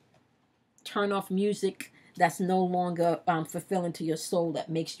 Turn off music that's no longer fulfilling to your soul, that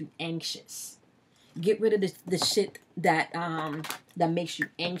makes you anxious. Get rid of the shit that makes you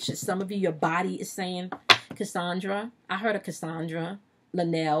anxious. Some of you, your body is saying, Cassandra. I heard of Cassandra.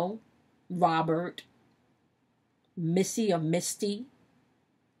 Linnell. Robert. Missy or Misty.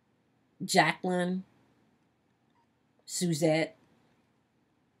 Jacqueline. Suzette.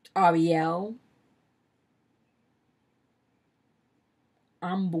 Ariel.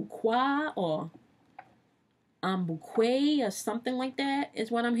 Ambukwa or Ambukwe or something like that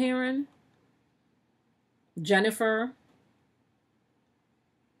is what I'm hearing. Jennifer.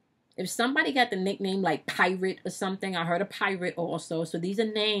 If somebody got the nickname like Pirate or something, I heard a Pirate also. So these are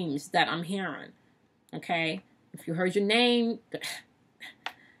names that I'm hearing. Okay? If you heard your name,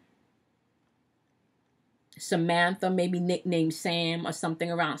 Samantha, maybe nickname Sam or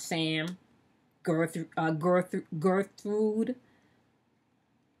something around Sam. Gertrude.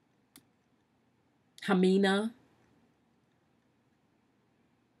 Hamina.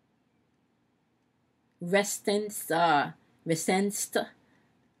 Resensed.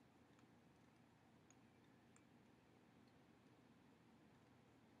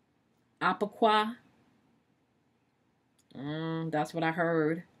 Apaqua. That's what I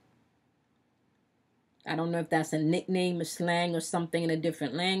heard. I don't know if that's a nickname, a slang, or something in a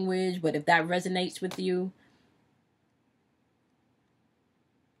different language, but if that resonates with you,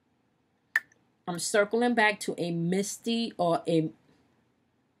 I'm circling back to a Misty or a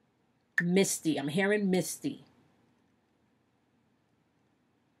Misty. I'm hearing Misty.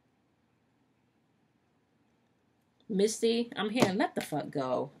 Misty, I'm hearing let the fuck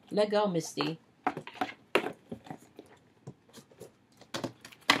go. Let go, Misty.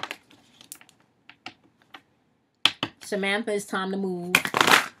 Samantha, it's time to move.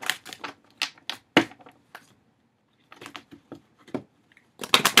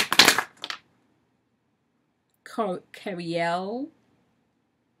 Cariel,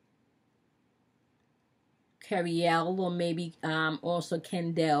 or maybe also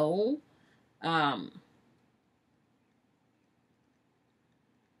Kendall. I'm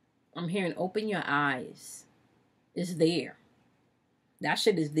hearing open your eyes. It's there. That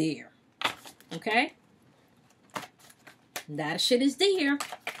shit is there. Okay? That shit is there.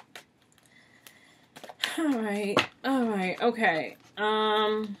 Alright, okay.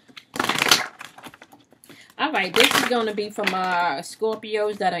 Alright, this is going to be for my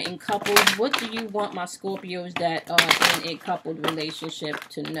Scorpios that are in couples. What do you want my Scorpios that are in a coupled relationship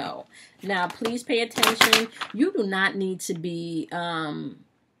to know? Now, please pay attention. You do not need to be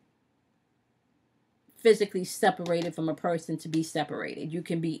physically separated from a person to be separated. You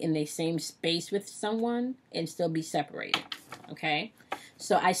can be in the same space with someone and still be separated. Okay?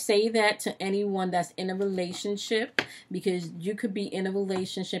 So I say that to anyone that's in a relationship, because you could be in a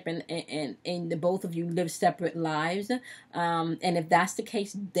relationship and the both of you live separate lives. And if that's the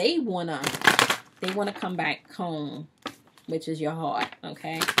case, they wanna come back home, which is your heart.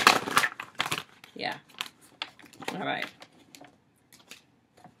 Okay? Yeah. All right.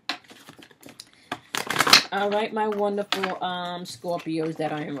 All right, my wonderful Scorpios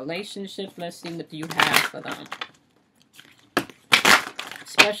that are in relationships. Let's see what you have for them.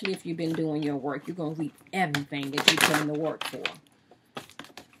 Especially if you've been doing your work. You're going to reap everything that you put in the work for.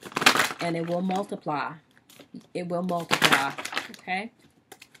 And it will multiply. It will multiply. Okay?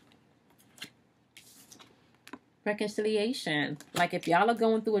 Reconciliation. Like if y'all are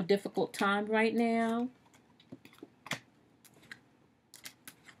going through a difficult time right now,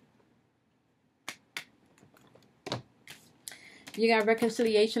 you got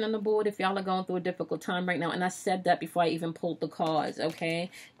reconciliation on the board if y'all are going through a difficult time right now. And I said that before I even pulled the cards, okay?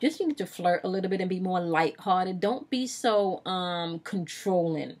 Just you need to flirt a little bit and be more lighthearted. Don't be so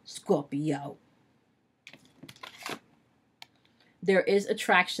controlling, Scorpio. There is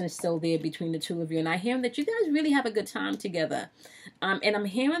attraction still there between the two of you. And I hear that you guys really have a good time together. And I'm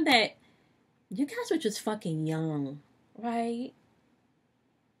hearing that you guys were just fucking young, right?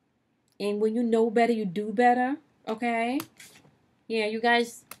 And when you know better, you do better, okay? Yeah, you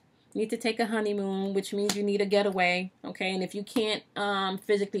guys need to take a honeymoon, which means you need a getaway, okay? And if you can't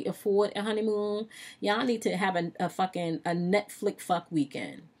physically afford a honeymoon, y'all need to have a Netflix fuck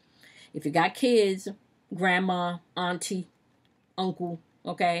weekend. If you got kids, grandma, auntie, uncle,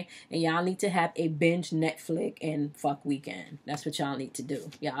 okay? And y'all need to have a binge Netflix and fuck weekend. That's what y'all need to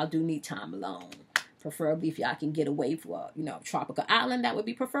do. Y'all do need time alone. Preferably if y'all can get away for, tropical island, that would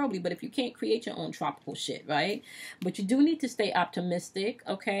be preferably. But if you can't, create your own tropical shit, right? But you do need to stay optimistic,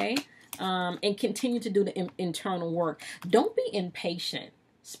 okay? And continue to do the internal work. Don't be impatient,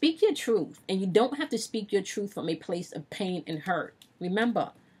 Speak your truth. And you don't have to speak your truth from a place of pain and hurt.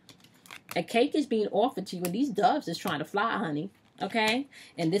 Remember, a cake is being offered to you, and these doves is trying to fly, honey. Okay?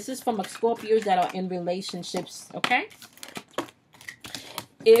 And this is from Scorpios that are in relationships. Okay?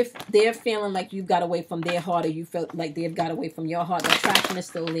 If they're feeling like you got away from their heart, or you feel like they've got away from your heart, the attraction is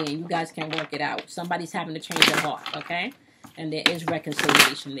still there, and you guys can work it out. Somebody's having to change their heart. Okay? And there is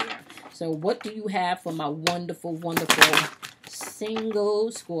reconciliation there. So what do you have for my wonderful, wonderful single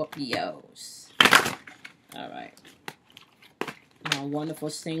Scorpios? All right. My wonderful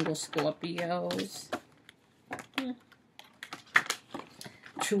single Scorpios.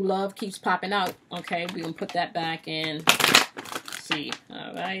 True love keeps popping out. Okay, we can put that back in. Let's see.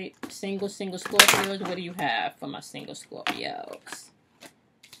 All right. Single Scorpios. What do you have for my single Scorpios?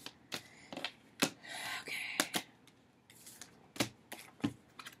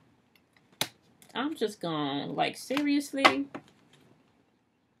 I'm just going, like, seriously?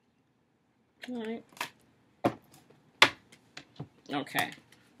 All right. Okay.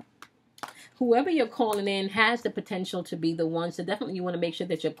 Whoever you're calling in has the potential to be the one. So definitely you want to make sure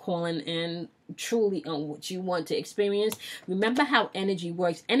that you're calling in truly on what you want to experience. Remember how energy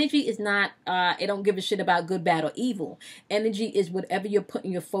works. Energy is not, it don't give a shit about good, bad, or evil. Energy is whatever you're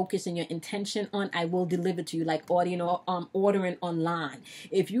putting your focus and your intention on, I will deliver to you, like ordering online.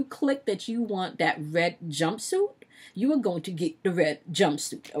 If you click that you want that red jumpsuit, you are going to get the red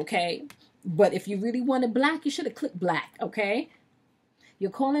jumpsuit, okay? But if you really wanted black, you should have clicked black, okay? You're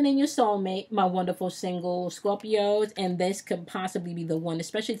calling in your soulmate, my wonderful single Scorpios, and this could possibly be the one,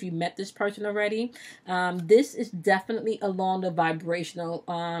 especially if you met this person already. This is definitely along the vibrational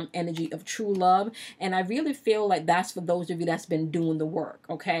energy of true love, and I really feel like that's for those of you that's been doing the work,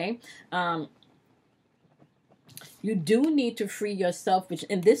 okay? You do need to free yourself,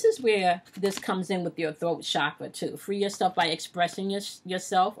 and this is where this comes in with your throat chakra too. Free yourself by expressing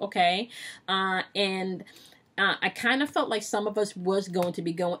yourself, okay? I kind of felt like some of us was going to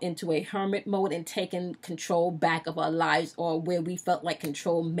be going into a hermit mode and taking control back of our lives, or where we felt like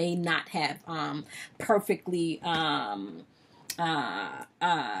control may not have perfectly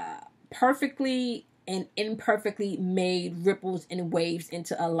and imperfectly made ripples and waves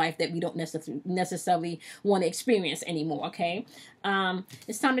into a life that we don't necessarily want to experience anymore, okay?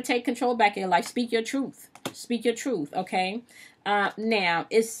 It's time to take control back in your life. Speak your truth. Speak your truth, okay? Now,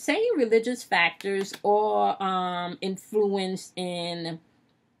 is saying religious factors or influence in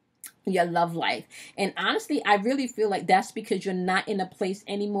your love life? And honestly, I really feel like that's because you're not in a place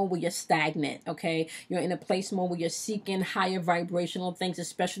anymore where you're stagnant, okay? You're in a place more where you're seeking higher vibrational things,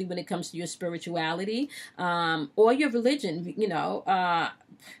 especially when it comes to your spirituality or your religion, you know,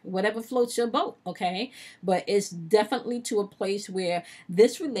 whatever floats your boat, okay? But it's definitely to a place where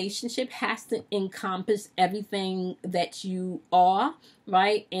this relationship has to encompass everything that you are,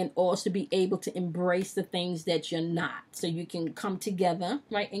 right? And also be able to embrace the things that you're not. So you can come together,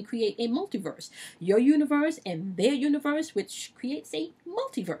 right? And create a multiverse. Your universe and their universe, which creates a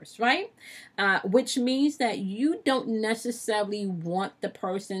multiverse, right? Which means that you don't necessarily want the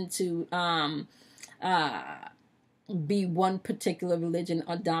person to be one particular religion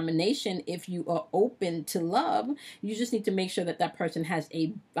or domination. If you are open to love, you just need to make sure that that person has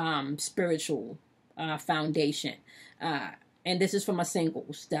a spiritual foundation. And this is for my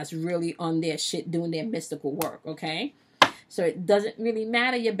singles that's really on their shit, doing their mystical work, okay? So it doesn't really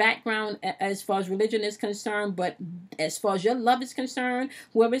matter your background as far as religion is concerned, but as far as your love is concerned,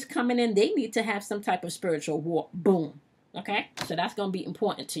 whoever's coming in, they need to have some type of spiritual walk. Boom. Okay? So that's going to be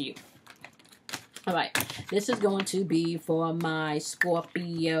important to you. All right, this is going to be for my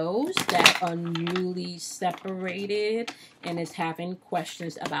Scorpios that are newly separated and is having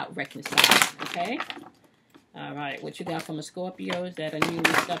questions about reconciling, okay? All right, what you got from the Scorpios that are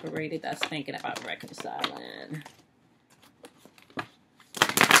newly separated that's thinking about reconciling?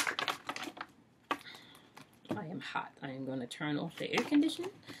 I am hot. I am going to turn off the air conditioning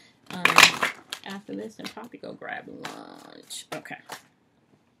after this and probably go grab lunch. Okay.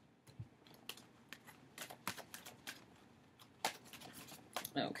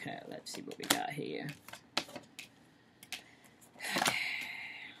 Okay, let's see what we got here.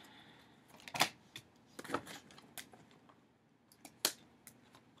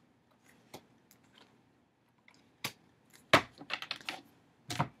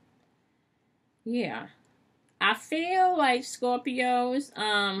 Yeah. I feel like Scorpios,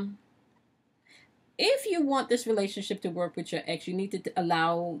 if you want this relationship to work with your ex, you need to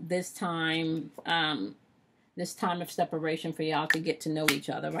allow this time, this time of separation for y'all to get to know each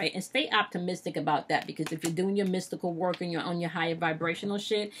other, right? And stay optimistic about that, because if you're doing your mystical work and you're on your higher vibrational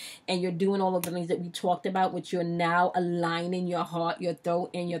shit and you're doing all of the things that we talked about, which you're now aligning your heart, your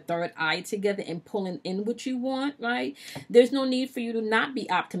throat, and your third eye together and pulling in what you want, right? There's no need for you to not be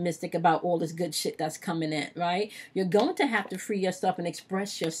optimistic about all this good shit that's coming in, right? You're going to have to free yourself and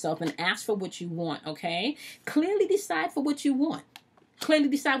express yourself and ask for what you want, okay? Clearly decide for what you want. Clearly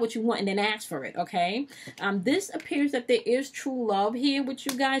decide what you want and then ask for it, okay? This appears that there is true love here with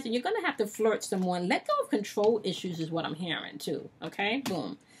you guys, and you're going to have to flirt someone. Let go of control issues is what I'm hearing too, okay?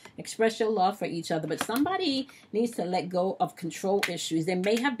 Boom. Express your love for each other, but somebody needs to let go of control issues. There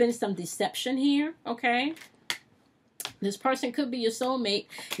may have been some deception here, okay? This person could be your soulmate.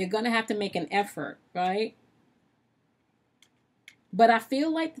 You're going to have to make an effort, right? But I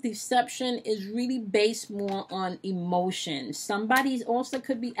feel like the deception is really based more on emotion. Somebody also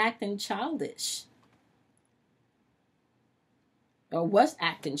could be acting childish. Or was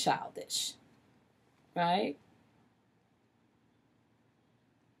acting childish. Right?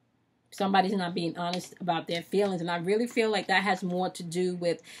 Somebody's not being honest about their feelings. And I really feel like that has more to do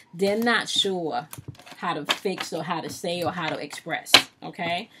with they're not sure how to fix or how to say or how to express.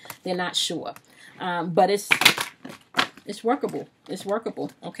 Okay? They're not sure. But it's workable. It's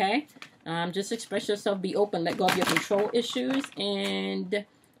workable, okay? Just express yourself, be open, let go of your control issues, and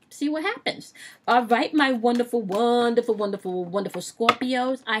see what happens. All right, my wonderful, wonderful, wonderful, wonderful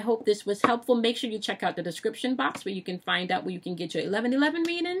Scorpios. I hope this was helpful. Make sure you check out the description box where you can find out where you can get your 11/11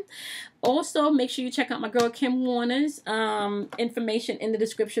 reading. Also, make sure you check out my girl Kim Warner's information in the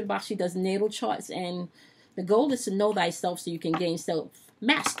description box. She does natal charts, and the goal is to know thyself so you can gain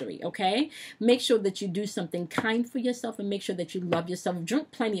self-mastery, okay? Make sure that you do something kind for yourself, and make sure that you love yourself.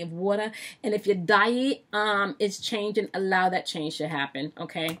 Drink plenty of water. And if your diet is changing, allow that change to happen,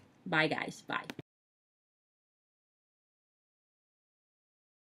 okay? Bye, guys. Bye.